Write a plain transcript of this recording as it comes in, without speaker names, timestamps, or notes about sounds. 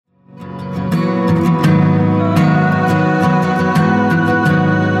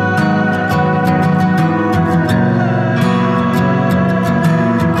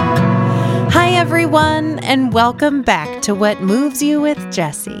and welcome back to What Moves You with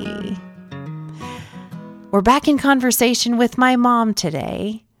Jessie. We're back in conversation with my mom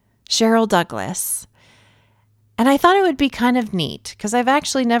today, Cheryl Douglas. And I thought it would be kind of neat, because I've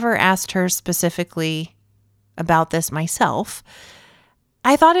actually never asked her specifically about this myself.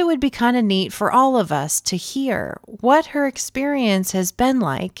 I thought it would be kind of neat for all of us to hear what her experience has been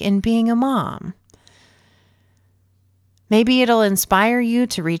like in being a mom. Maybe it'll inspire you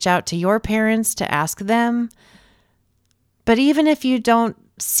to reach out to your parents to ask them. But even if you don't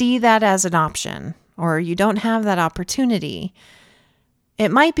see that as an option, or you don't have that opportunity, it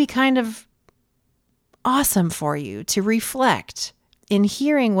might be kind of awesome for you to reflect in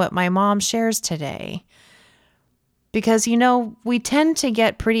hearing what my mom shares today. Because, we tend to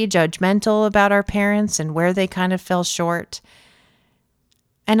get pretty judgmental about our parents and where they kind of fell short.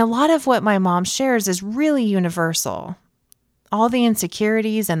 And a lot of what my mom shares is really universal. All the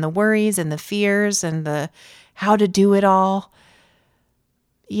insecurities and the worries and the fears and the how to do it all.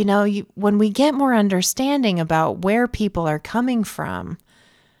 When we get more understanding about where people are coming from,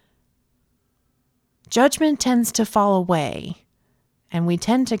 judgment tends to fall away, and we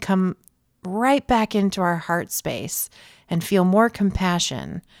tend to come right back into our heart space and feel more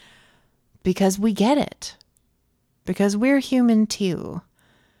compassion because we get it, because we're human too.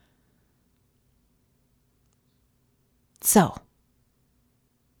 So,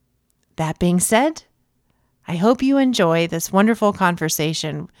 that being said, I hope you enjoy this wonderful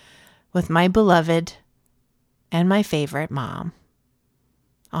conversation with my beloved and my favorite mom.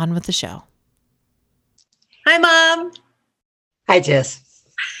 On with the show. Hi, Mom. Hi, Jess.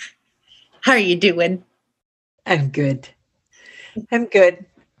 How are you doing? I'm good.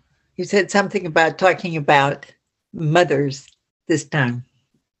 You said something about talking about mothers this time.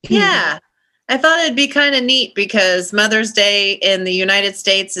 Yeah. I thought it'd be kind of neat because Mother's Day in the United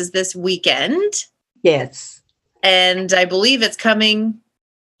States is this weekend. Yes. And I believe it's coming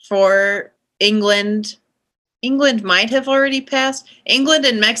for England. England might have already passed. England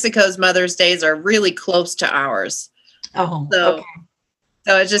and Mexico's Mother's Days are really close to ours. Oh, okay.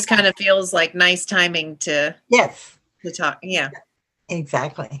 So it just kind of feels like nice timing to talk. Yeah.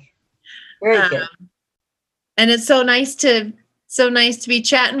 Exactly. Very good. And it's so nice to be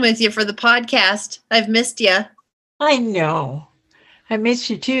chatting with you for the podcast. I've missed you. I know. I missed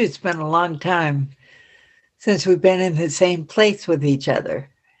you too. It's been a long time since we've been in the same place with each other.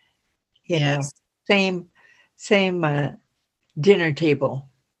 Yes. Same dinner table.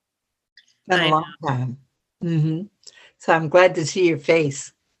 Been a long time. Mm-hmm. So I'm glad to see your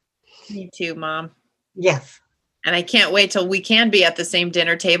face. Me too, Mom. Yes. And I can't wait till we can be at the same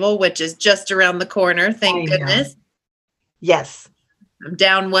dinner table, which is just around the corner. Thank goodness. Yes. I'm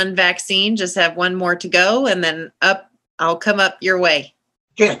down one vaccine, just have one more to go, and then I'll come up your way.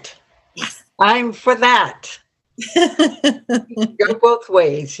 Good. Yes. I'm for that. Go both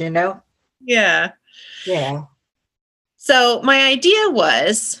ways, Yeah. Yeah. So my idea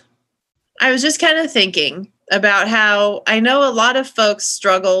was, I was just kind of thinking about how I know a lot of folks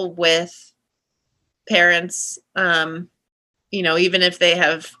struggle with parents, even if they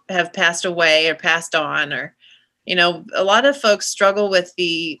have passed away or passed on, or, a lot of folks struggle with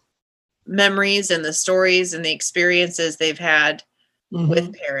the memories and the stories and the experiences they've had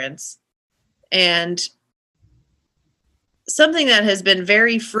with parents. And something that has been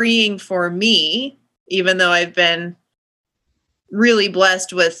very freeing for me, even though I've been really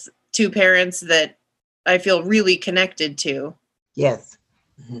blessed with two parents that I feel really connected to. Yes.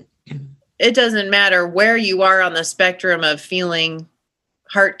 It doesn't matter where you are on the spectrum of feeling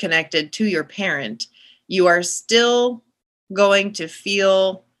heart connected to your parent, you are still going to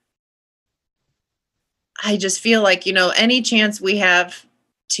feel, I just feel like, any chance we have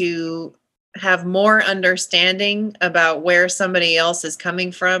to have more understanding about where somebody else is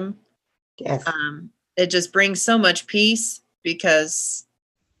coming from, yes. It just brings so much peace because,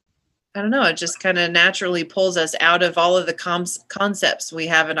 I don't know, it just kind of naturally pulls us out of all of the concepts we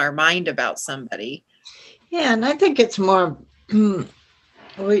have in our mind about somebody. Yeah, and I think it's more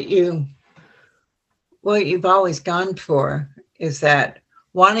what you've always gone for is that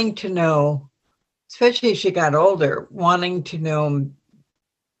wanting to know, especially as you got older, wanting to know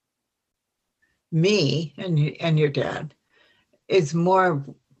me and your dad is more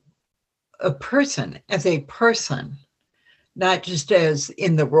a person, as a person, not just as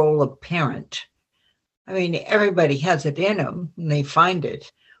in the role of parent. I mean, everybody has it in them and they find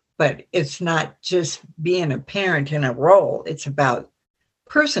it, but it's not just being a parent in a role. It's about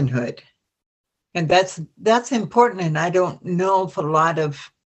personhood. And that's important. And I don't know if a lot of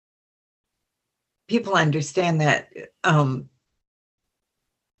people understand that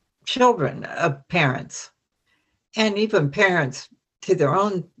children of parents. and even parents to their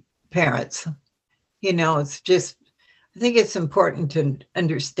own parents. It's just, I think it's important to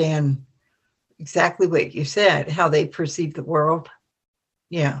understand exactly what you said, how they perceive the world.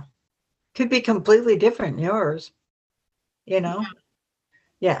 Yeah. Could be completely different than yours,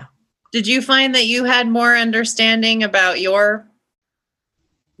 Yeah. Did you find that you had more understanding about your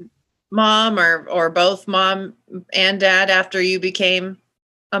mom or both mom and dad after you became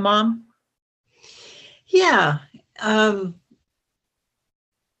a mom? Yeah.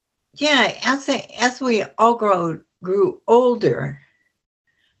 Yeah. As we all grew older,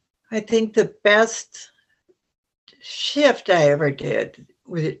 I think the best shift I ever did,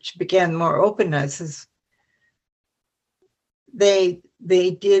 which began more openness, is they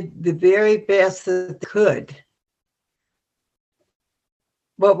did the very best that they could.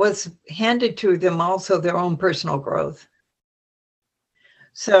 What was handed to them also their own personal growth.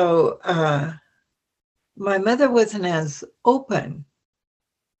 So my mother wasn't as open,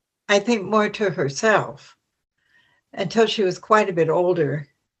 I think, more to herself until she was quite a bit older.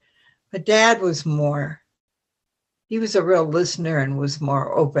 But dad was more, he was a real listener and was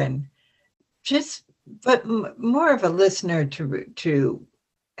more open, but more of a listener to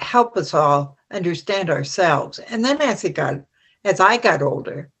help us all understand ourselves. And then as I got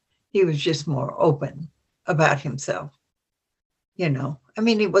older, he was just more open about himself. I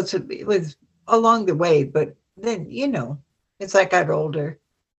mean, it was along the way, but then, as I got older.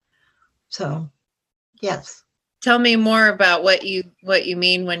 So, yes. Tell me more about what you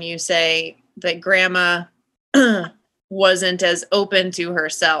mean when you say that grandma wasn't as open to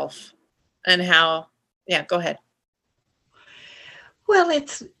herself, and how. Yeah, go ahead. Well,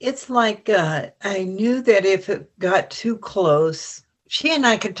 it's like I knew that if it got too close, she and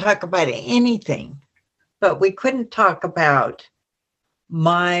I could talk about anything, but we couldn't talk about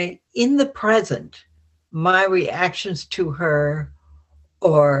in the present, my reactions to her,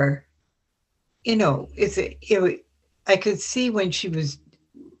 or I could see when she was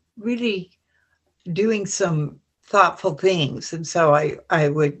really doing some thoughtful things, and so I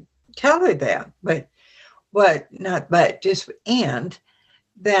would tell her that, but not but just and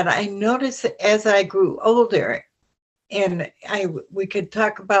that I noticed that as I grew older, and we could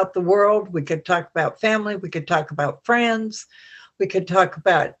talk about the world, we could talk about family, we could talk about friends, we could talk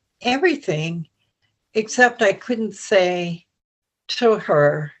about everything, except I couldn't say to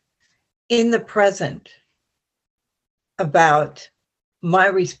her in the present about my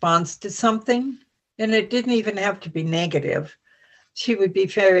response to something. And it didn't even have to be negative. She would be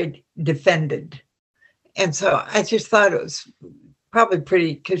very defended. And so I just thought it was probably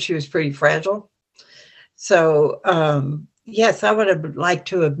because she was pretty fragile. So, yes, I would have liked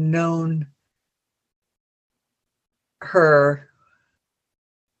to have known her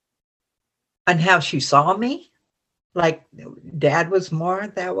and how she saw me. Like dad was more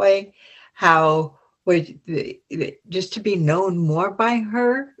that way. How would just to be known more by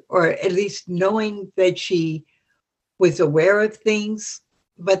her, or at least knowing that she was aware of things,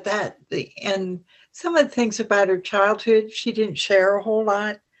 but and some of the things about her childhood, she didn't share a whole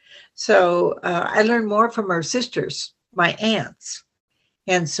lot. So I learned more from her sisters, my aunts.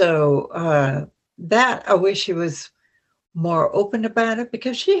 And so that I wish she was more open about it,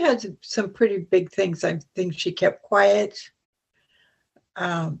 because she had some pretty big things I think she kept quiet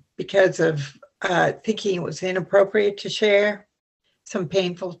because of thinking it was inappropriate to share, some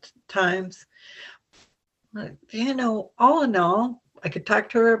painful times. All in all, I could talk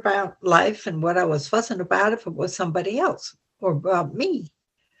to her about life and what I was fussing about if it was somebody else or about me.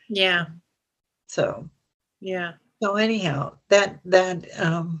 Yeah. So, yeah. So anyhow,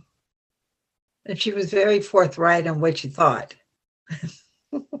 and she was very forthright on what she thought.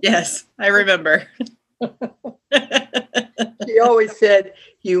 Yes, I remember. She always said,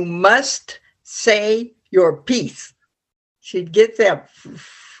 "You must say your piece." She'd get that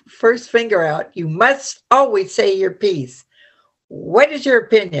first finger out. You must always say your piece. What is your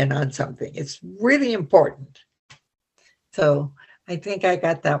opinion on something? It's really important. So I think I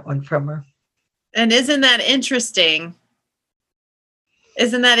got that one from her. And isn't that interesting?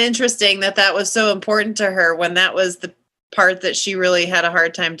 Isn't that interesting that was so important to her when that was the part that she really had a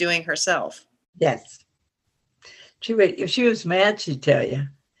hard time doing herself? Yes. If she was mad, she'd tell you.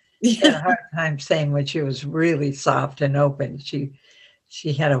 She had a hard time saying when she was really soft and open.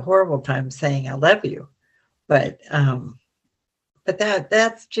 She had a horrible time saying "I love you," but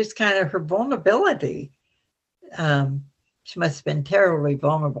that's just kind of her vulnerability. She must have been terribly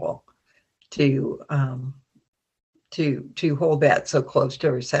vulnerable to hold that so close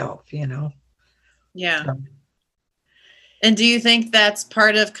to herself, Yeah. So. And do you think that's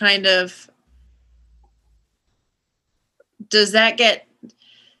part of kind of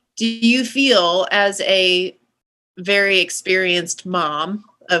do you feel as a very experienced mom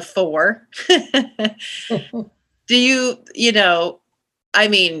of 4, do I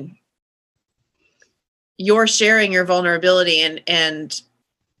mean, you're sharing your vulnerability and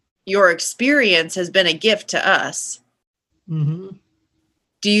your experience has been a gift to us. Mm-hmm.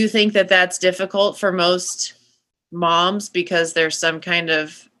 Do you think that that's difficult for most moms because there's some kind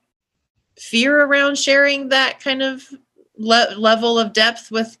of fear around sharing that kind of level of depth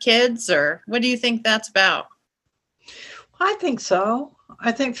with kids, or what do you think that's about? I think so.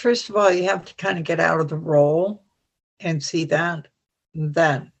 I think first of all, you have to kind of get out of the role and see that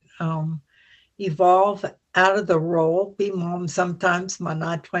evolve out of the role, be mom sometimes, but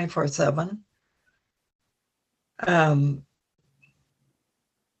not 24/7.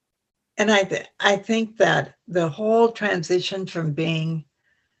 And I think that the whole transition from being,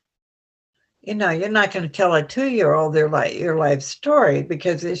 you're not going to tell a 2-year-old your life story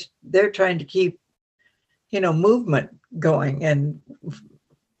because they're trying to keep, movement going, and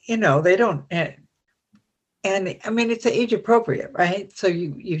they don't. And I mean, it's age appropriate, right? So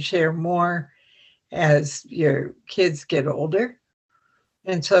you share more as your kids get older,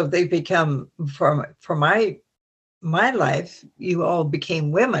 and so they become, for my life, you all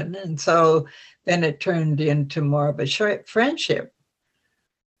became women, and so then it turned into more of a short friendship,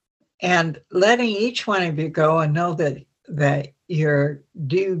 and letting each one of you go and know that you're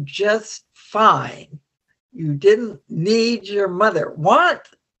do just fine. You didn't need your mother.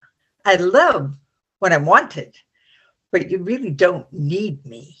 I love when I'm wanted, but you really don't need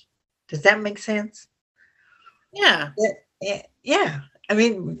me. Does that make sense? Yeah. Yeah. I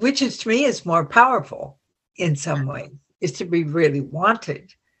mean, which is, to me, is more powerful in some ways, is to be really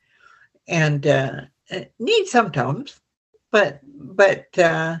wanted and need sometimes, but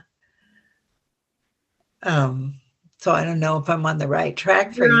so I don't know if I'm on the right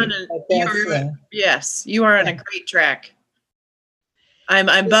track for you. Yes, you are on a great track. I'm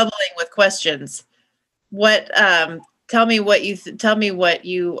bubbling with questions. What tell me what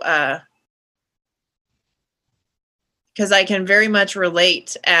you because I can very much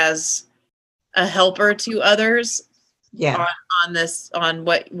relate as a helper to others. Yeah. On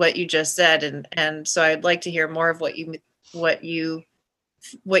what you just said, and so I'd like to hear more of what you're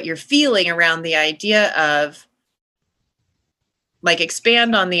feeling around the idea of, like,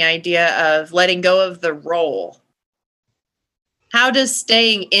 expand on the idea of letting go of the role. How does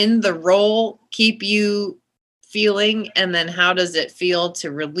staying in the role keep you feeling, and then how does it feel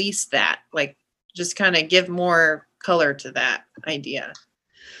to release that? Like, just kind of give more color to that idea.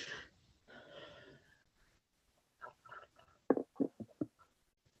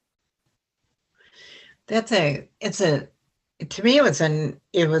 To me,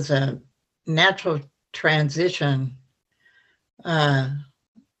 it was a natural transition. Well,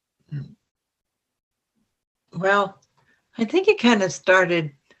 I think it kind of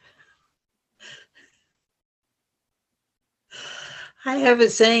started. I have a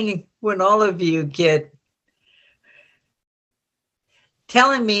saying, when all of you get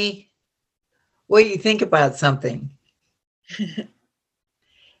telling me what you think about something.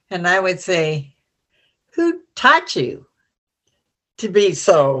 And I would say, who taught you to be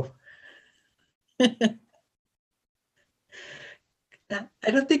so? I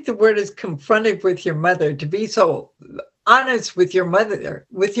don't think the word is confronted with your mother, to be so honest with your mother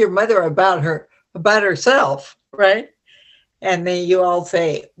about herself, right? And then you all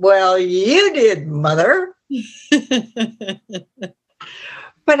say, well, you did, mother.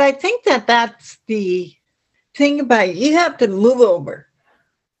 But I think that's the thing about you have to move over.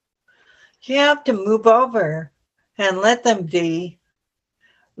 You have to move over and let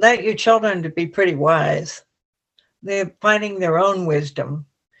your children to be pretty wise. They're finding their own wisdom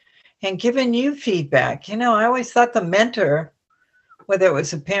and giving you feedback. I always thought the mentor, whether it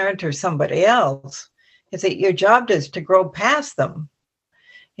was a parent or somebody else, is that your job is to grow past them.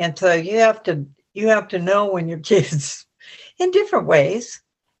 And so you have to know when your kids, in different ways,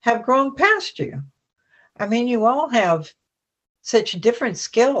 have grown past you. I mean, you all have such different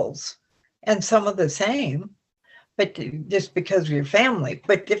skills, and some of the same, but just because of your family,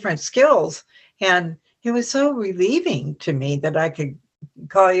 but different skills. And it was so relieving to me that I could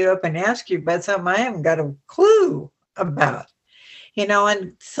call you up and ask you about something I haven't got a clue about,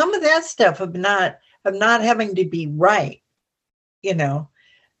 and some of that stuff of not having to be right,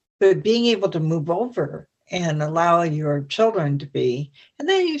 but being able to move over and allow your children to be, and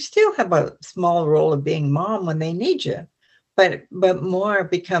then you still have a small role of being mom when they need you, but more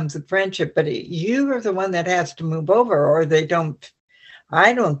becomes a friendship. But you are the one that has to move over, or they don't.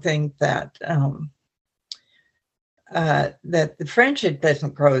 I don't think that that the friendship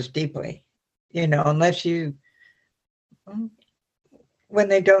doesn't grow as deeply, unless when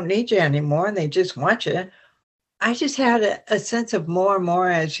they don't need you anymore and they just want you. I just had a sense of more and more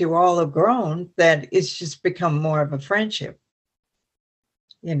as you all have grown that it's just become more of a friendship,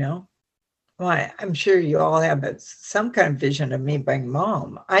 Well, I'm sure you all have some kind of vision of me being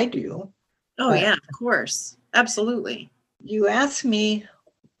mom. I do. Oh, yeah, of course. Absolutely. You asked me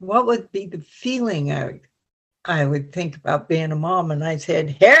what would be the feeling I would think about being a mom, and I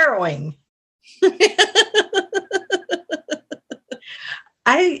said harrowing.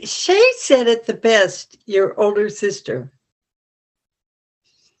 Shay said it the best, your older sister,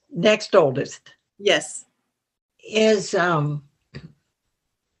 next oldest. Yes. Is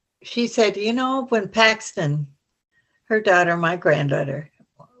she said, when Paxton, her daughter, my granddaughter,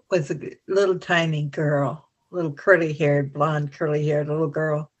 was a little tiny girl, little blonde curly haired little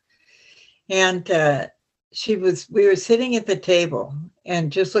girl. And we were sitting at the table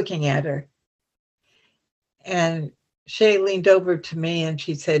and just looking at her. And Shay leaned over to me and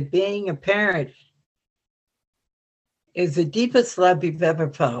she said, being a parent is the deepest love you've ever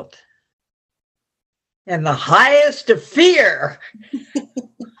felt and the highest of fear.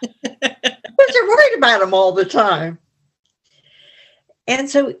 Because you're worried about them all the time. And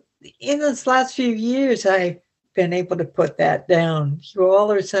so in this last few years, I've been able to put that down. You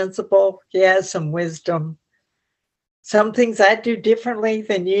all are sensible. You have some wisdom. Some things I do differently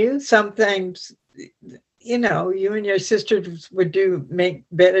than you. Sometimes, you and your sisters would make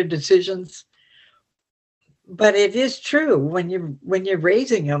better decisions. But it is true when you're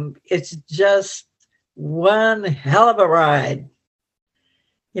raising them, it's just one hell of a ride,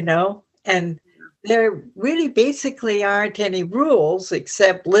 and there really basically aren't any rules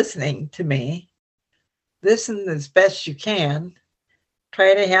except listening to me. Listen as best you can.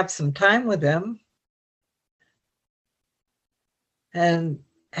 Try to have some time with them. And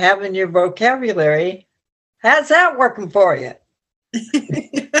having your vocabulary. How's that working for you?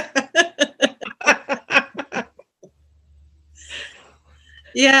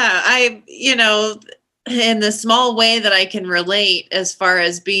 Yeah, in the small way that I can relate as far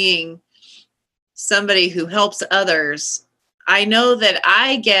as being somebody who helps others, I know that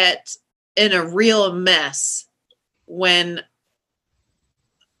I get in a real mess when,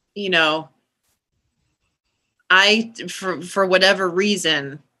 I, for whatever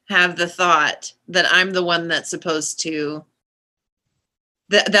reason, have the thought that I'm the one that's supposed to,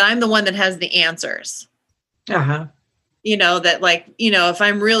 that I'm the one that has the answers. Uh-huh. If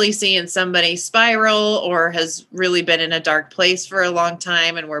I'm really seeing somebody spiral or has really been in a dark place for a long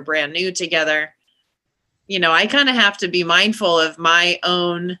time and we're brand new together, I kind of have to be mindful of my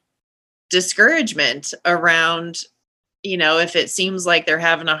own discouragement around, if it seems like they're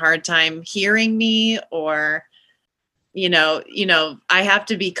having a hard time hearing me or, I have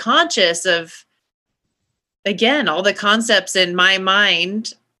to be conscious of, again, all the concepts in my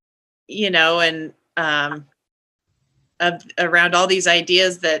mind, and, around all these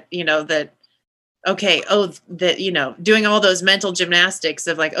ideas that, doing all those mental gymnastics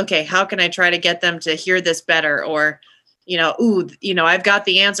of like, okay, how can I try to get them to hear this better? Or, I've got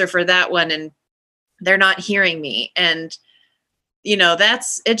the answer for that one and they're not hearing me. And,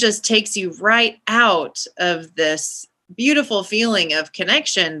 it just takes you right out of this beautiful feeling of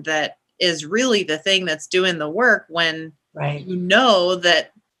connection that is really the thing that's doing the work when right.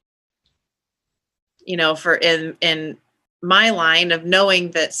 That, for in my line of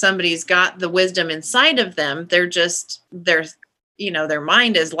knowing that somebody's got the wisdom inside of them, their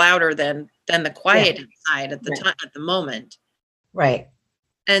mind is louder than the quiet inside at the time, at the moment. Right.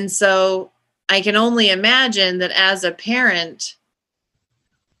 And so I can only imagine that as a parent,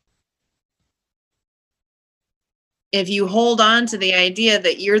 if you hold on to the idea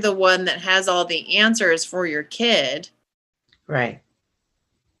that you're the one that has all the answers for your kid, right,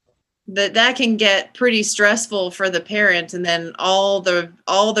 that can get pretty stressful for the parent, and then all the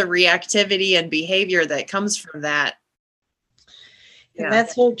reactivity and behavior that comes from that. And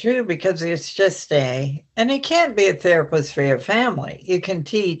that's so true, because it's just and it can't be a therapist for your family. You can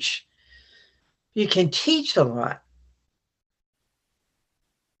teach a lot.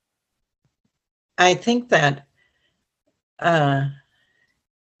 I think that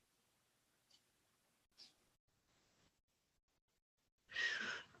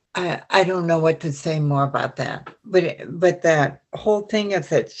I don't know what to say more about that, but that whole thing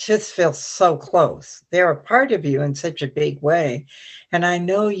of it just feels so close. They're a part of you in such a big way. And I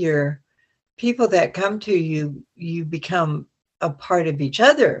know your people that come to you, you become a part of each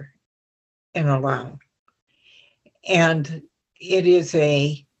other in a lot. And it is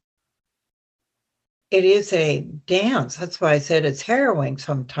it is a dance. That's why I said it's harrowing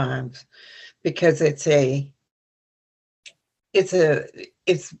sometimes, because it's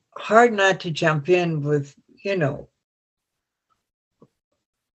hard not to jump in with,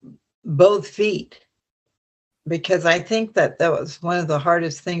 both feet, because I think that was one of the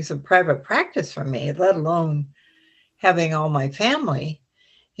hardest things of private practice for me, let alone having all my family,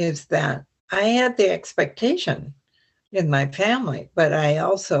 is that I had the expectation in my family, but I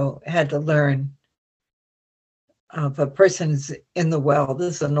also had to learn, if a person's in the well,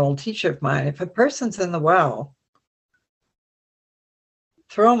 this is an old teacher of mine, if a person's in the well,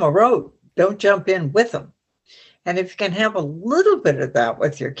 throw them a rope, don't jump in with them. And if you can have a little bit of that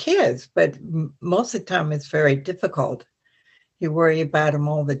with your kids, but most of the time it's very difficult. You worry about them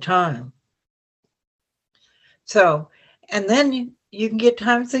all the time. So, and then you can get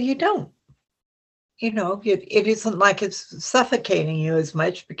times that you don't. It isn't like it's suffocating you as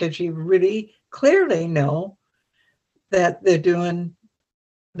much, because you really clearly know that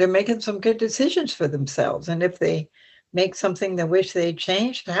they're making some good decisions for themselves. And if they make something they wish they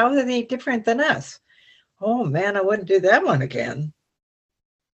changed, how are they different than us? Oh man, I wouldn't do that one again.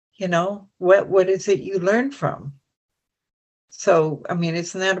 What is it you learn from? So, I mean,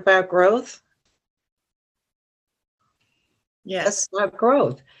 isn't that about growth? Yes. That's about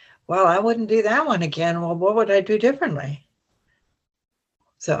growth. Well, I wouldn't do that one again. Well, what would I do differently?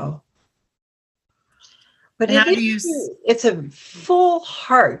 So, but How do you it's a full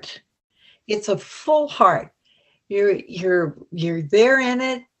heart. It's a full heart. You're there in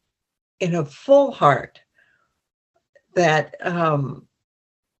it in a full heart, that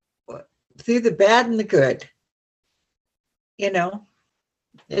through the bad and the good,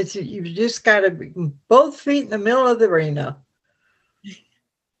 you've just got to be both feet in the middle of the arena.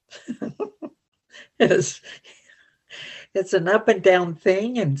 It's an up and down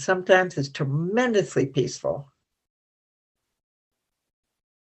thing, and sometimes it's tremendously peaceful.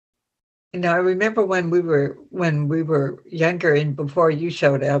 I remember when we were younger, and before you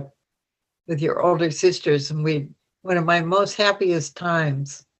showed up with your older sisters, and one of my most happiest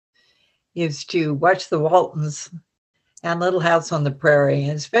times is to watch the Waltons and Little House on the Prairie,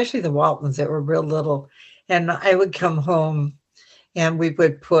 and especially the Waltons that were real little. And I would come home, and we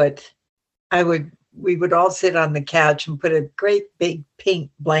would all sit on the couch and put a great big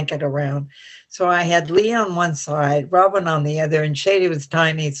pink blanket around. So I had Lee on one side, Robin on the other, and Shady was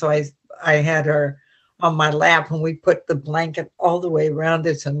tiny, so I had her on my lap, and we put the blanket all the way around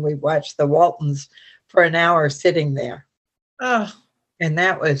us, and we watched the Waltons for an hour sitting there. Oh. And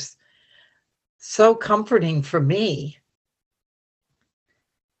that was so comforting for me.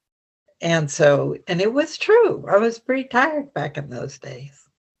 And it was true. I was pretty tired back in those days.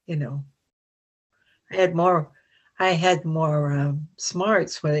 I had more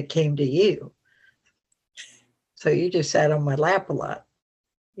smarts when it came to you. So you just sat on my lap a lot.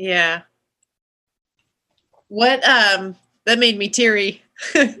 Yeah. What that made me teary.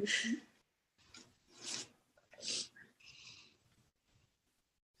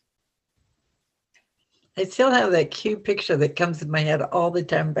 I still have that cute picture that comes in my head all the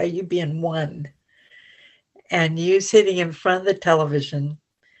time about you being one, and you sitting in front of the television.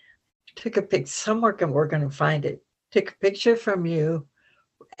 Took a pic somewhere, and we're going to find it. Took a picture from you,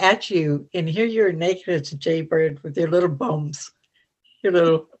 at you, and here you're naked as a jaybird with your little bums,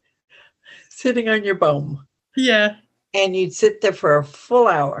 sitting on your bum. Yeah. And you'd sit there for a full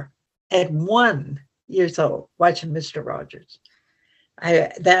hour at 1 year old watching Mr. Rogers.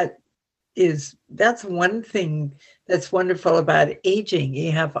 That's one thing that's wonderful about aging.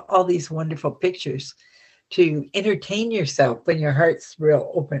 You have all these wonderful pictures to entertain yourself when your heart's real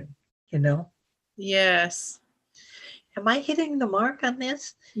open, Yes. Am I hitting the mark on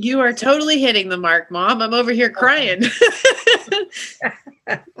this? You are totally hitting the mark, Mom. I'm over here crying.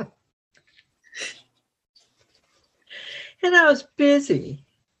 And I was busy.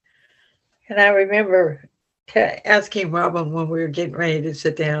 And I remember asking Robin when we were getting ready to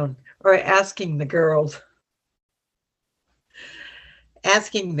sit down, or asking the girls.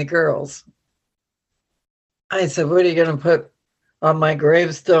 I said, what are you going to put on my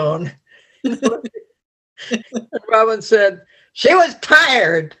gravestone? And Robin said, she was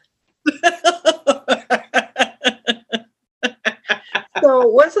tired. So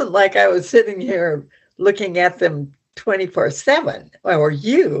it wasn't like I was sitting here looking at them 24/7, or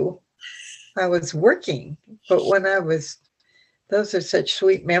I was working. But those are such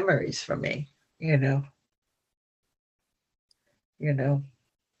sweet memories for me,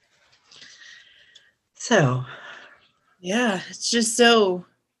 So. Yeah, it's just so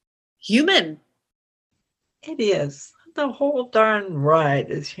human. It is. The whole darn ride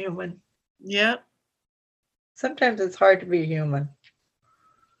is human. Yep. Sometimes it's hard to be human.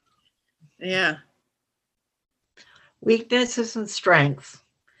 Yeah. Weaknesses and strengths.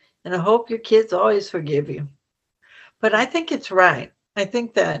 And I hope your kids always forgive you. But I think it's right. I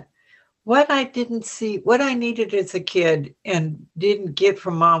think that what I didn't see, what I needed as a kid and didn't get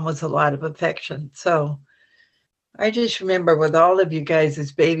from mom was a lot of affection. So I just remember with all of you guys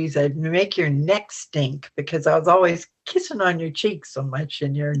as babies, I'd make your neck stink because I was always kissing on your cheeks so much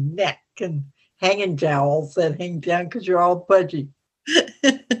and your neck and hanging towels that hang down because you're all pudgy.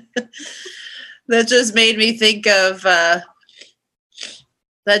 That just made me think of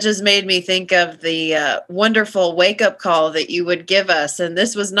the wonderful wake-up call that you would give us. And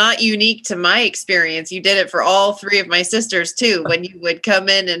this was not unique to my experience. You did it for all three of my sisters too, when you would come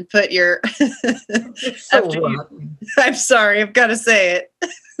in and put your I'm sorry, I've got to say it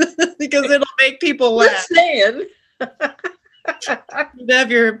because it'll make people laugh. Saying. You'd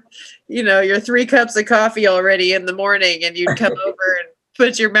have your 3 cups of coffee already in the morning, and you'd come over and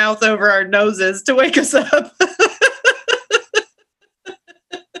put your mouth over our noses to wake us up.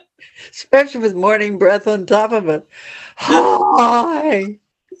 Especially with morning breath on top of it. Hi.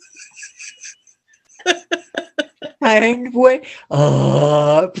 And wake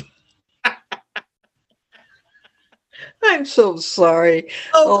up. I'm so sorry.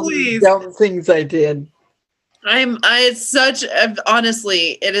 Oh, all please. the dumb things I did. Honestly,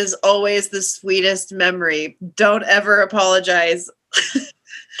 it is always the sweetest memory. Don't ever apologize.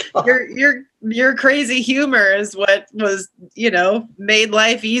 Your crazy humor is what was, made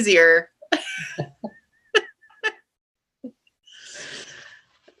life easier.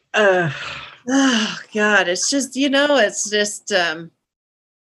 Oh God, it's just, I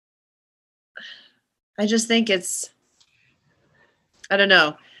just think I don't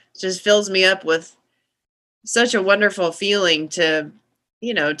know, it just fills me up with such a wonderful feeling to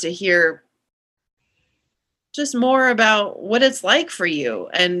hear just more about what it's like for you.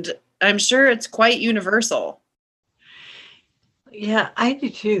 And I'm sure it's quite universal. Yeah, I do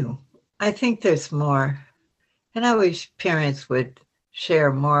too. I think there's more. And I wish parents would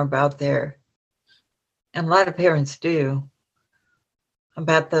share more about and a lot of parents do,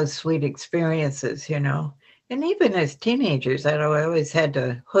 about those sweet experiences, And even as teenagers, I know I always had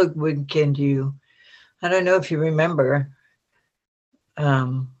to hoodwink you. I don't know if you remember.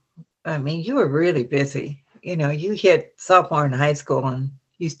 You were really busy. You hit sophomore in high school and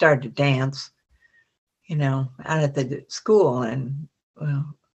you started to dance, out at the school. And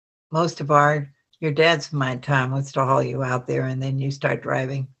most of your dad's my time was to haul you out there, and then you start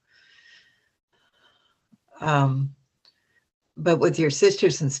driving. But with your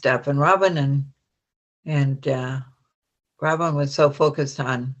sisters and stuff, and Robin and Robin was so focused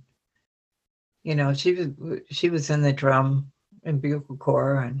on, she was in the drum and bugle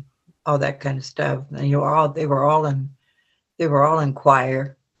corps and all that kind of stuff. And they were all in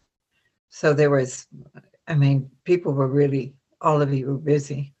choir. So there was, people were really, all of you were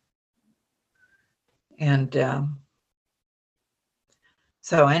busy. And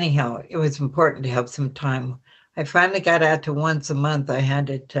so anyhow, it was important to have some time. I finally got out to once a month. I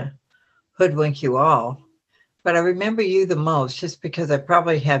had to hoodwink you all. But I remember you the most just because I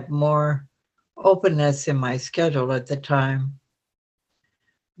probably had more openness in my schedule at the time.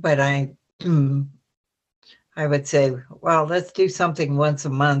 But I would say, well, let's do something once a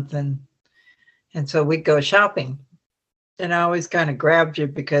month. And so we'd go shopping. And I always kind of grabbed you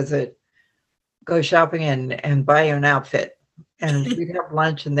because go shopping and buy you an outfit. And we'd have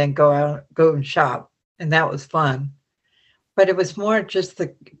lunch and then go and shop. And that was fun. But it was more just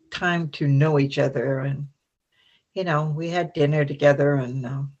the time to know each other. And, we had dinner together,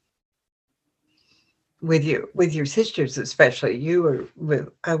 and with your sisters, especially.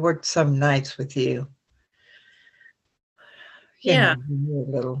 I worked some nights with you. Yeah. You were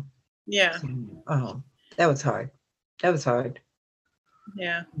little. Yeah. Oh, that was hard.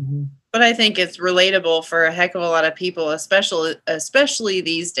 Yeah. Mm-hmm. But I think it's relatable for a heck of a lot of people, especially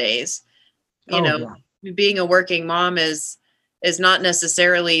these days. Being a working mom is not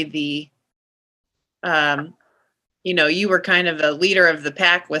necessarily the, you were kind of a leader of the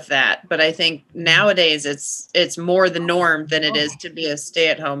pack with that. But I think nowadays it's more the norm than it is to be a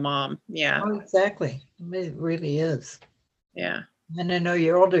stay-at-home mom. Yeah. Oh, exactly. It really is. Yeah. And I know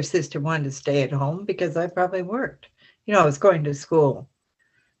your older sister wanted to stay at home because I probably worked. I was going to school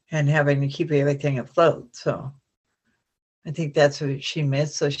and having to keep everything afloat. So I think that's what she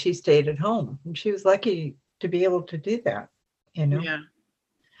missed. So she stayed at home. And she was lucky to be able to do that, Yeah.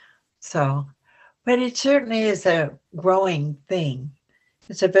 So, but it certainly is a growing thing.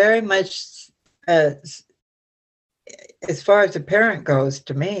 It's a very much, as far as a parent goes,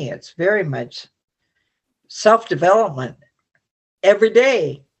 to me, it's very much self-development every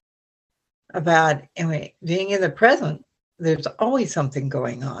day about being in the present. There's always something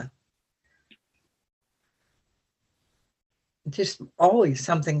going on. Just always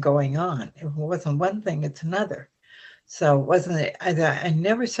something going on. If it wasn't one thing, it's another. So wasn't it? I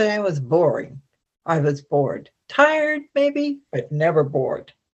never say I was boring. I was bored. Tired, maybe, but never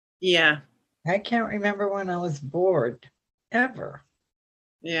bored. Yeah. I can't remember when I was bored, ever.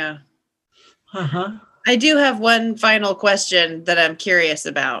 Yeah. Uh-huh. I do have one final question that I'm curious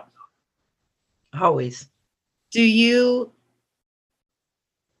about. Always. Do you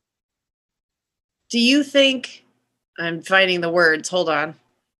think, I'm finding the words, hold on.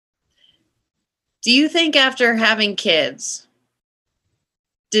 Do you think after having kids,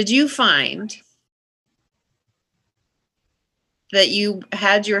 did you find that you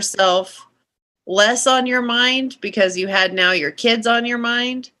had yourself less on your mind because you had now your kids on your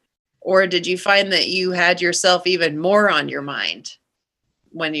mind? Or did you find that you had yourself even more on your mind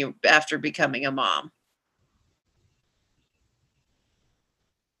after becoming a mom?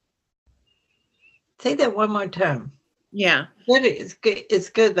 Say that one more time. Yeah. It's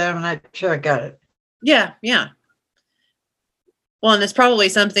good, but I'm not sure I got it. Yeah. Well, and it's probably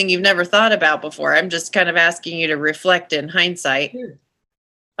something you've never thought about before. I'm just kind of asking you to reflect in hindsight. Sure.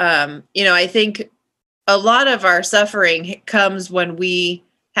 I think a lot of our suffering comes when we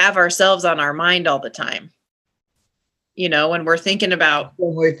have ourselves on our mind all the time. When we're thinking about...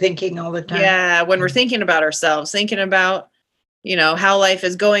 When we're thinking all the time? Yeah, when we're thinking about ourselves, thinking about, how life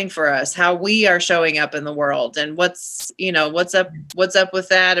is going for us, how we are showing up in the world, and what's up with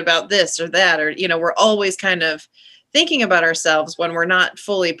that, about this or that, or, we're always kind of thinking about ourselves when we're not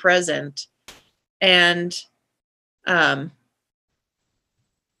fully present. And, of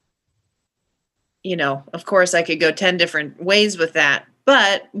course I could go 10 different ways with that.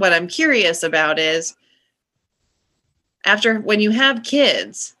 But what I'm curious about is, when you have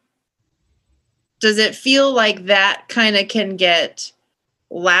kids, does it feel like that kind of can get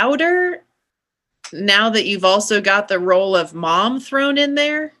louder now that you've also got the role of mom thrown in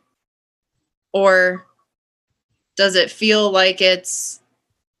there? Or does it feel like it's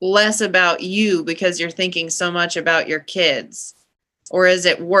less about you because you're thinking so much about your kids? Or is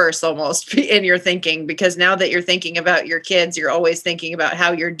it worse almost in your thinking, because now that you're thinking about your kids, you're always thinking about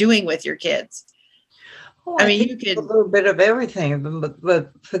how you're doing with your kids? I mean, you could a little bit of everything,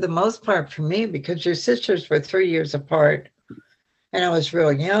 but for the most part, for me, because your sisters were 3 years apart, and I was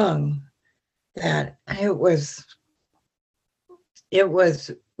real young, that it was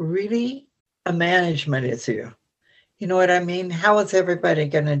really a management issue. You know what I mean? How is everybody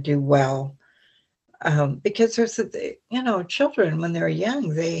going to do well? Because there's, children, when they're young,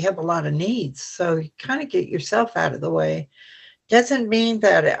 they have a lot of needs. So you kind of get yourself out of the way. Doesn't mean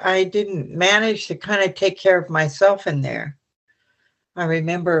that I didn't manage to kind of take care of myself in there. I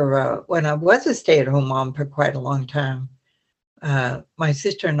remember when I was a stay-at-home mom for quite a long time, my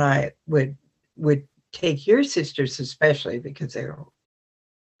sister and I would take your sisters, especially because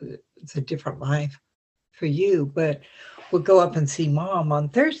it's a different life for you, but we'd go up and see mom on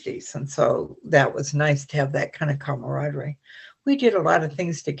Thursdays. And so that was nice to have that kind of camaraderie. We did a lot of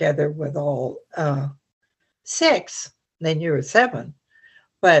things together with all 6. Then you were 7,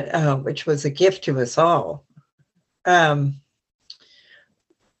 but which was a gift to us all. I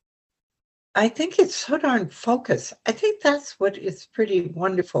think it's so darn focused. I think that's what is pretty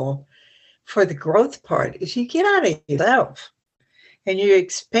wonderful for the growth part, is you get out of yourself and you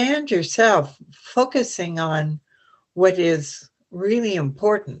expand yourself, focusing on what is really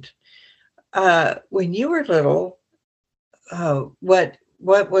important. When you were little, what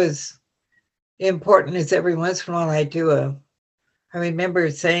was important is every once in a while I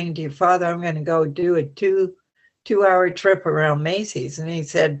remember saying to your father, I'm going to go do a 2-hour trip around Macy's. And he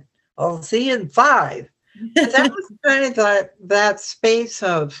said, I'll see you in 5. And that was kind of that space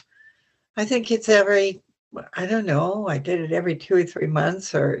of, I think it's I don't know, I did it every 2 or 3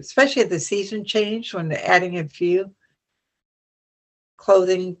 months, or especially at the season change, when they're adding a few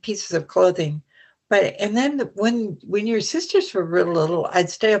pieces of clothing. And then when your sisters were real little, I'd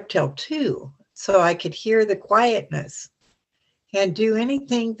stay up till 2. So I could hear the quietness and do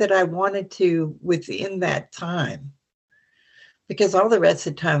anything that I wanted to within that time. Because all the rest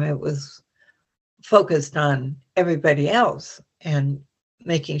of the time it was focused on everybody else and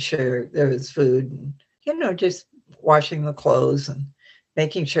making sure there was food and, just washing the clothes and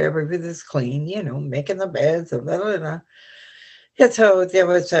making sure everything was clean, making the beds and blah, blah, blah. And so there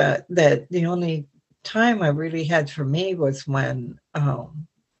was that the only time I really had for me was when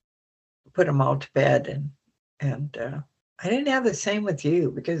put them all to bed, and I didn't have the same with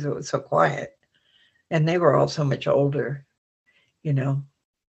you because it was so quiet. and they were all so much older, you know.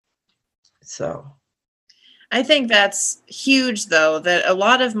 So I think that's huge, though, that a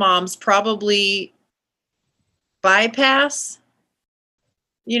lot of moms probably bypass,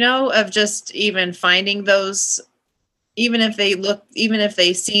 of just even finding those, even if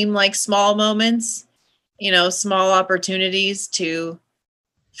they seem like small moments, small opportunities to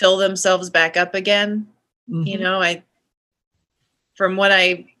fill themselves back up again. I from what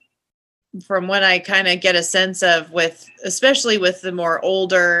I kind of get a sense of, especially with the more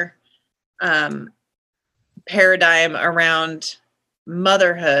older paradigm around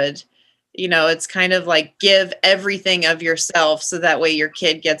motherhood, it's kind of like give everything of yourself so that way your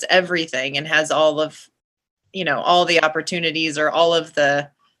kid gets everything and has all of, all the opportunities, or all the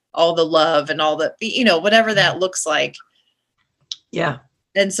love and all the, whatever that looks like. Yeah.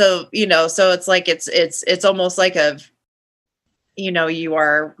 And so, so it's like, it's almost like you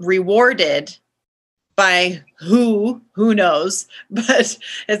are rewarded by who knows, but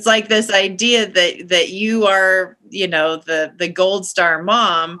it's like this idea that you are, the gold star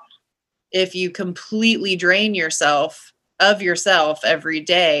mom, if you completely drain yourself every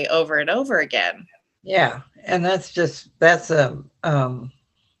day over and over again. Yeah. And that's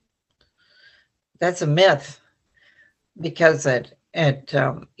a myth, because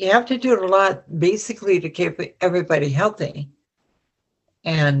you have to do it a lot basically to keep everybody healthy.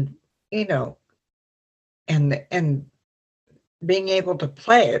 And, and being able to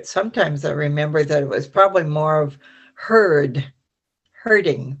play it. Sometimes I remember that it was probably more of herding,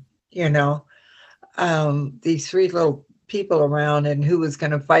 these three little people around, and who was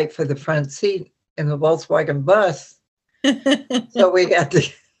going to fight for the front seat in the Volkswagen bus. So we had to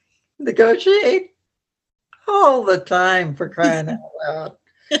negotiate all the time, for crying out loud.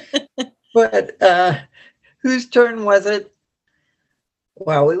 But whose turn was it?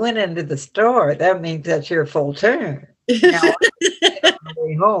 Well, we went into the store. That means that's your full turn. Now, on the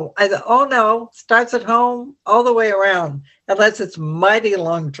way home, I thought, oh no, starts at home all the way around, unless it's a mighty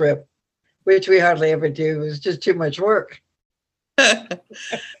long trip, which we hardly ever do. It was just too much work.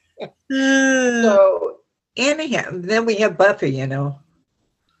 So anyhow, then we have Buffy,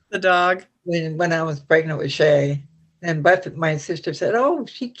 the dog. When I was pregnant with Shay, and Buffy, my sister said, "Oh,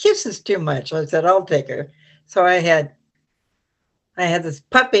 she kisses too much." I said, "I'll take her." So I had this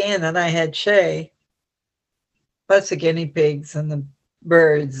puppy, and then I had Shay, plus the guinea pigs and the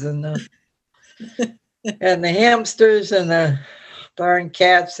birds and the and the hamsters and the darn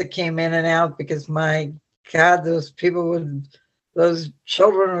cats that came in and out, because my God, those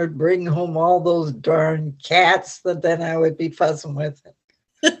children would bring home all those darn cats that then I would be fussing with.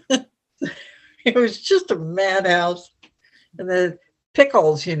 It was just a madhouse. And the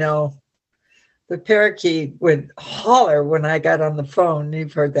Pickles, the parakeet would holler when I got on the phone.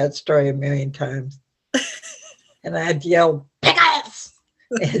 You've heard that story a million times. And I'd yell, "Pickles!"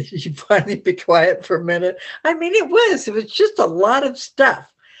 And she'd finally be quiet for a minute. I mean, it was just a lot of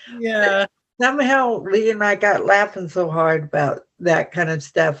stuff. Yeah. But somehow Lee and I got laughing so hard about that kind of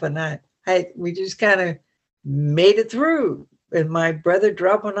stuff. And we just kind of made it through. And my brother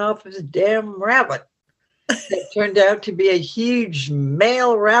dropping off his damn rabbit. It turned out to be a huge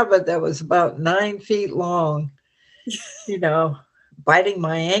male rabbit that was about 9 feet long, biting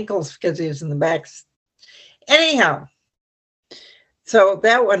my ankles because he was in the back. Anyhow, so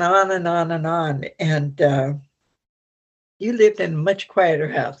that went on and on and on. And you lived in a much quieter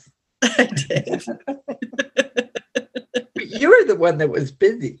house. I did. You were the one that was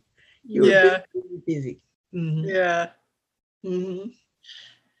busy. You were busy. Mm-hmm. Yeah. Mm-hmm.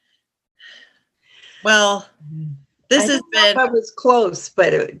 Well, this has been. I was close,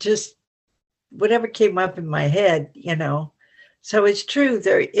 but it just whatever came up in my head, So it's true.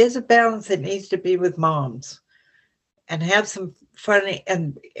 There is a balance that needs to be with moms, and have some fun.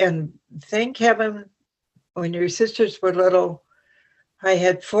 And thank heaven, when your sisters were little, I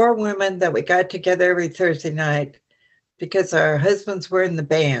had 4 women that we got together every Thursday night, because our husbands were in the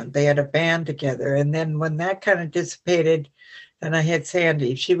band. They had a band together. And then when that kind of dissipated, then I had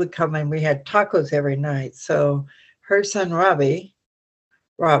Sandy. She would come, and we had tacos every night. So her son,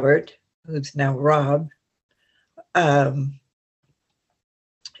 Robert, who's now Rob,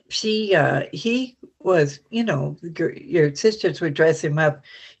 he was, your sisters would dress him up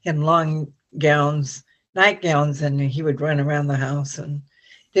in long gowns, nightgowns, and he would run around the house. And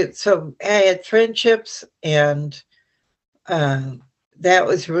so I had friendships, and that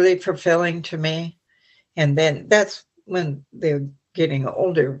was really fulfilling to me. And then that's when they were getting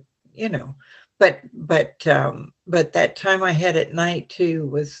older, But that time I had at night too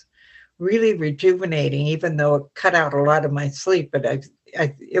was really rejuvenating, even though it cut out a lot of my sleep. But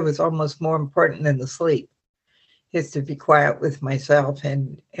it was almost more important than the sleep, is to be quiet with myself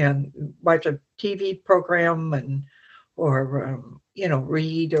and watch a TV program or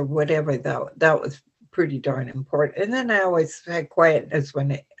read or whatever. That was pretty darn important. And then I always had quietness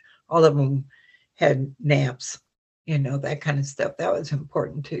when all of them had naps, that kind of stuff. That was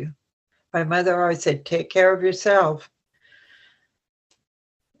important too. My mother always said, take care of yourself.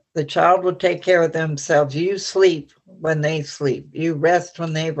 The child will take care of themselves. You sleep when they sleep. You rest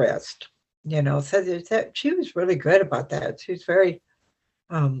when they rest. So she was really good about that. She was very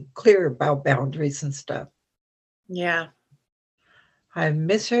clear about boundaries and stuff. Yeah. I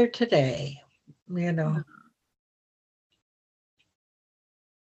miss her today,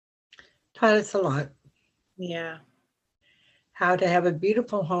 Taught us a lot. Yeah. How to have a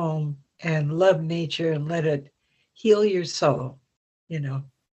beautiful home and love nature and let it heal your soul,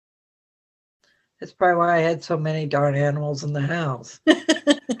 That's probably why I had so many darn animals in the house.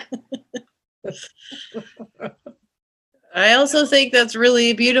 I also think that's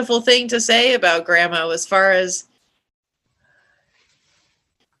really a beautiful thing to say about Grandma, as far as,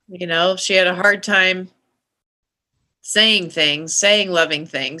 she had a hard time saying loving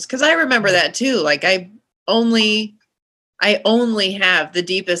things. Cause I remember that too. Like I only have the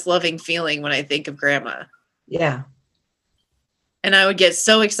deepest loving feeling when I think of Grandma. Yeah. And I would get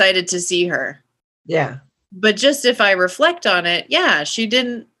so excited to see her. Yeah. But just if I reflect on it, yeah, she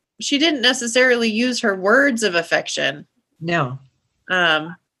didn't necessarily use her words of affection. No.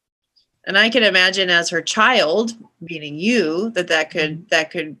 And I can imagine as her child, meaning you, that could,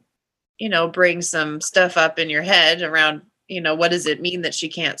 bring some stuff up in your head around, what does it mean that she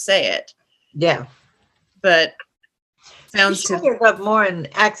can't say it? Yeah. But sounds she showed up more in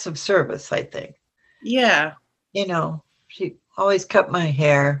acts of service, I think. Yeah. She always cut my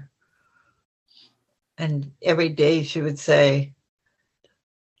hair. And every day she would say,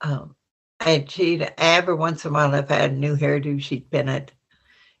 every once in a while, if I had a new hairdo, she'd pin it.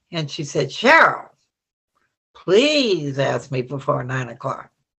 And she said, Cheryl, please ask me before 9:00.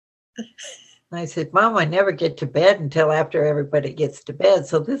 And I said, Mom, I never get to bed until after everybody gets to bed.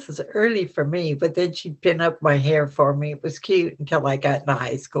 So this is early for me. But then she'd pin up my hair for me. It was cute until I got into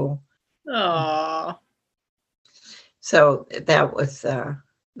high school. Aww. So that was,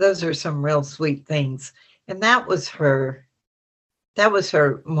 those are some real sweet things. And that was her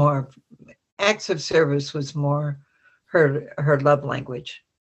more, acts of service was more her love language.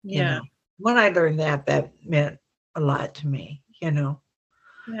 Yeah. When I learned that meant a lot to me,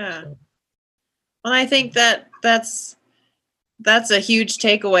 Yeah. So. Well, I think that's a huge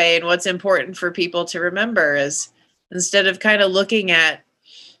takeaway, and what's important for people to remember is, instead of kind of looking at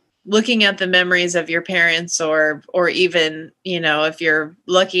the memories of your parents, or even, if you're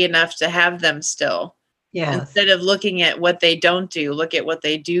lucky enough to have them still, instead of looking at what they don't do, look at what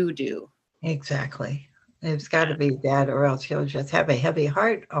they do. Exactly. It's got to be that, or else you'll just have a heavy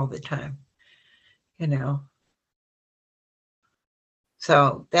heart all the time,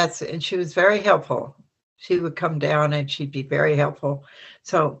 So and she was very helpful. She would come down and she'd be very helpful.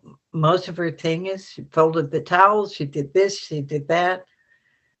 So most of her thing is she folded the towels, she did this, she did that.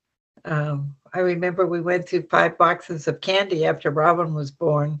 I remember we went through 5 boxes of candy after Robin was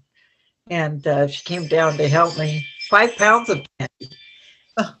born, and she came down to help me. 5 pounds of candy.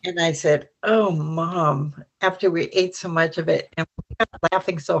 Oh. And I said, oh, Mom, after we ate so much of it, and we kept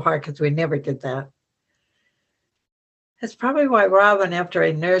laughing so hard because we never did that. That's probably why Robin, after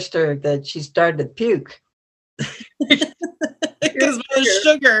I nursed her, that she started to puke. Because of the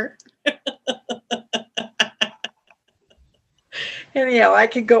sugar. Anyhow, I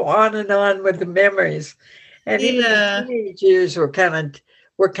could go on and on with the memories. And even the teenage years were kind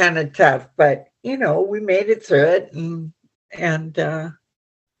of tough, but we made it through it, and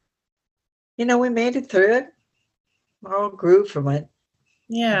we made it through it. All grew from it.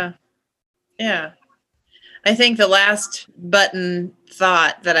 Yeah. Yeah. I think the last button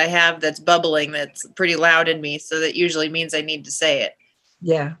thought that I have that's bubbling, that's pretty loud in me, so that usually means I need to say it.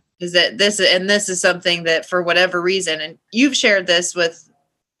 Yeah. Is that this is something that, for whatever reason, and you've shared this on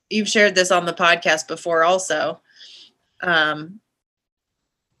the podcast before also. But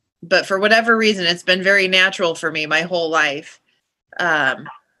for whatever reason, it's been very natural for me my whole life. That,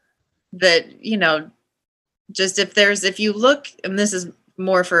 just if you look, and this is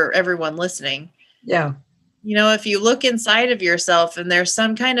more for everyone listening. Yeah. If you look inside of yourself and there's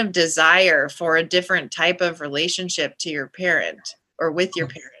some kind of desire for a different type of relationship to your parent or with your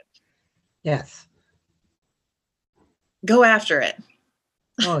parent. Yes. Go after it.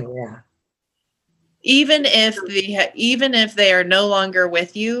 Oh, yeah. even if they are no longer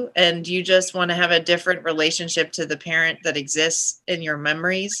with you and you just want to have a different relationship to the parent that exists in your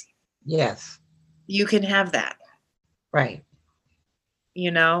memories, Yes. you can have that, Right.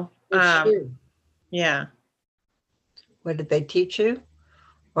 you know? It's true. Yeah. What did they teach you?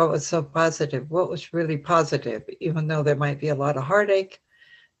 What was so positive? What was really positive? Even though there might be a lot of heartache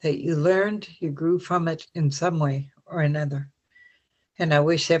that you learned, you grew from it in some way or another. And I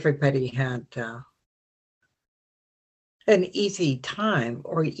wish everybody had an easy time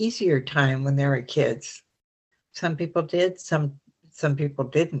or easier time when they were kids. Some people did, some people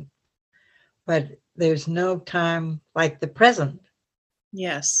didn't. But there's no time like the present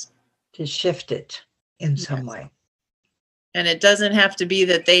Yes. to shift it in some Yes. way. And it doesn't have to be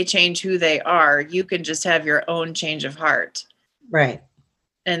that they change who they are. You can just have your own change of heart. Right.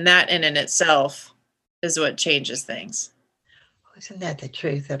 And that in itself is what changes things. Isn't that the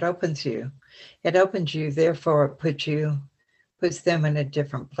truth? It opens you. It opens you, therefore it puts them in a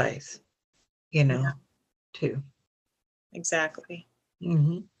different place, Yeah. too. Exactly.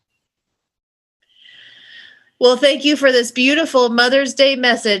 Mm-hmm. Well, thank you for this beautiful Mother's Day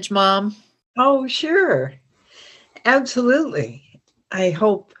message, Mom. Oh, sure. Absolutely. I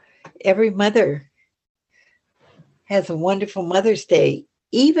hope every mother has a wonderful Mother's Day.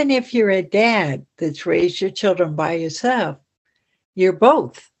 Even if you're a dad that's raised your children by yourself, you're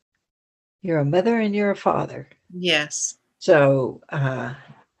both. You're a mother and you're a father. Yes. So I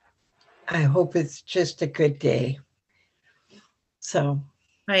hope it's just a good day. So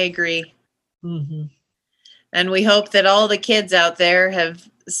I agree. mm-hmm. And we hope that all the kids out there have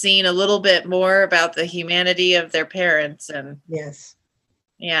seen a little bit more about the humanity of their parents. And Yes.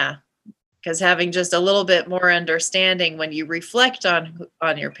 yeah, because having just a little bit more understanding when you reflect on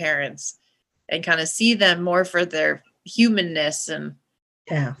your parents and kind of see them more for their humanness, and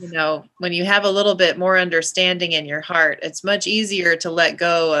Yeah. when you have a little bit more understanding in your heart, it's much easier to let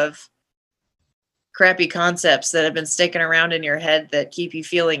go of crappy concepts that have been sticking around in your head that keep you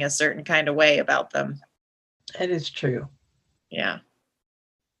feeling a certain kind of way about them. That is true. Yeah.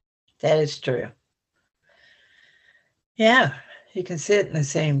 That is true. Yeah. You can sit in the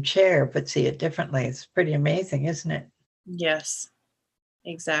same chair, but see it differently. It's pretty amazing, isn't it? Yes,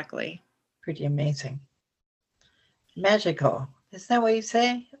 exactly. Pretty amazing. Magical. Isn't that what you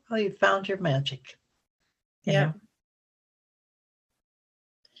say? Oh, you found your magic. Yeah.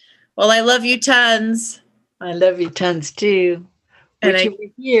 Well, I love you tons. I love you tons too. And Wish you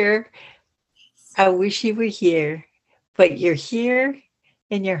were here. I wish you were here, but you're here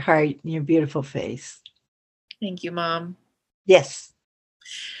in your heart and your beautiful face. Thank you, Mom. Yes.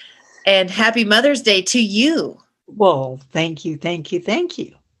 And happy Mother's Day to you. Well, thank you, thank you, thank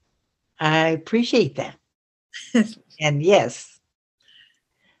you. I appreciate that. And yes,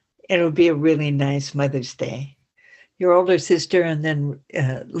 it'll be a really nice Mother's Day. Your older sister and then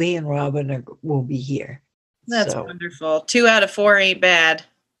Lee and Robin will be here. That's wonderful. 2 out of 4 ain't bad.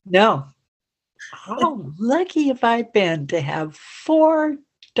 No. How lucky have I been to have 4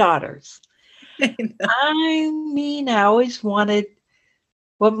 daughters? I mean, I always wanted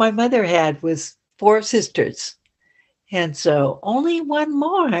what my mother had was 4 sisters. And so only one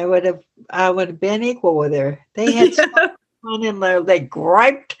more I would have been equal with her. They had so much fun in there. They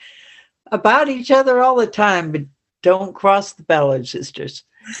griped about each other all the time, but don't cross the Ballard sisters.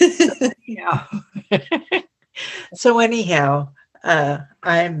 So anyhow,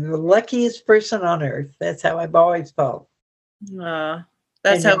 I'm the luckiest person on earth. That's how I've always felt.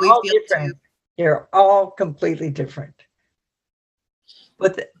 That's how we feel too. You're all completely different,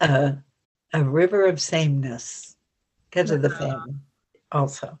 with a river of sameness because of the family.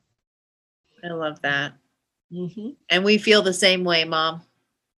 Also, I love that. Mm-hmm. And we feel the same way, Mom.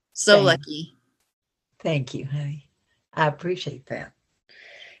 So lucky. Thank you, honey. I appreciate that.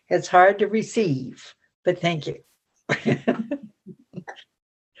 It's hard to receive, but thank you.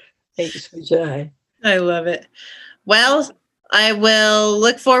 Thanks for joy. I love it. Well, I will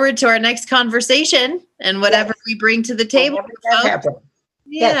look forward to our next conversation and whatever we bring to the table. Yeah.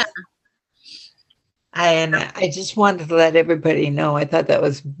 Yes. I just wanted to let everybody know I thought that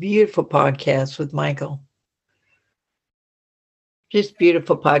was a beautiful podcast with Michael. Just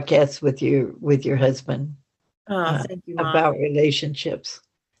beautiful podcasts with your husband. Thank you, Mom. About relationships.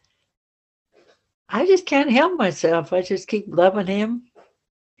 I just can't help myself. I just keep loving him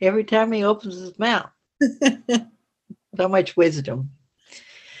every time he opens his mouth. So much wisdom.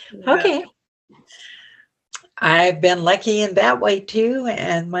 Yeah. Okay. I've been lucky in that way too.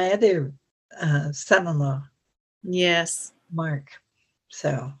 And my other son-in-law. Yes. Mark.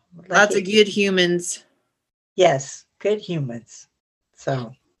 So lots of good humans. Yes, good humans.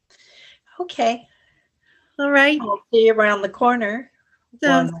 So, okay. All right. I'll see you around the corner.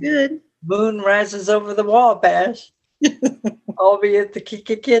 Sounds when good. Moon rises over the Wabash. I'll be at the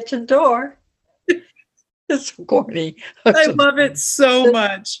Kiki kitchen door. It's so corny. I love it so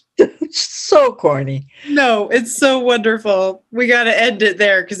much. So corny. No, it's so wonderful. We got to end it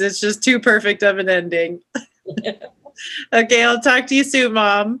there because it's just too perfect of an ending. Okay, I'll talk to you soon,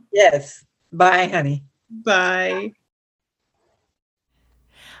 Mom. Yes. Bye, honey. Bye.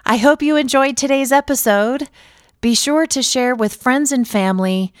 I hope you enjoyed today's episode. Be sure to share with friends and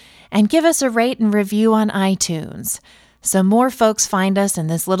family and give us a rate and review on iTunes so more folks find us in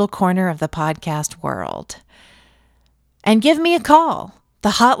this little corner of the podcast world. And give me a call. The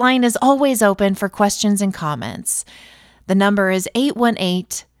hotline is always open for questions and comments. The number is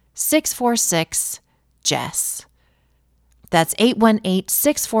 818-646-JESS. That's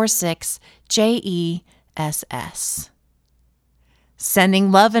 818-646-JESS.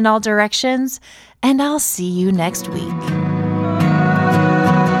 Sending love in all directions, and I'll see you next week.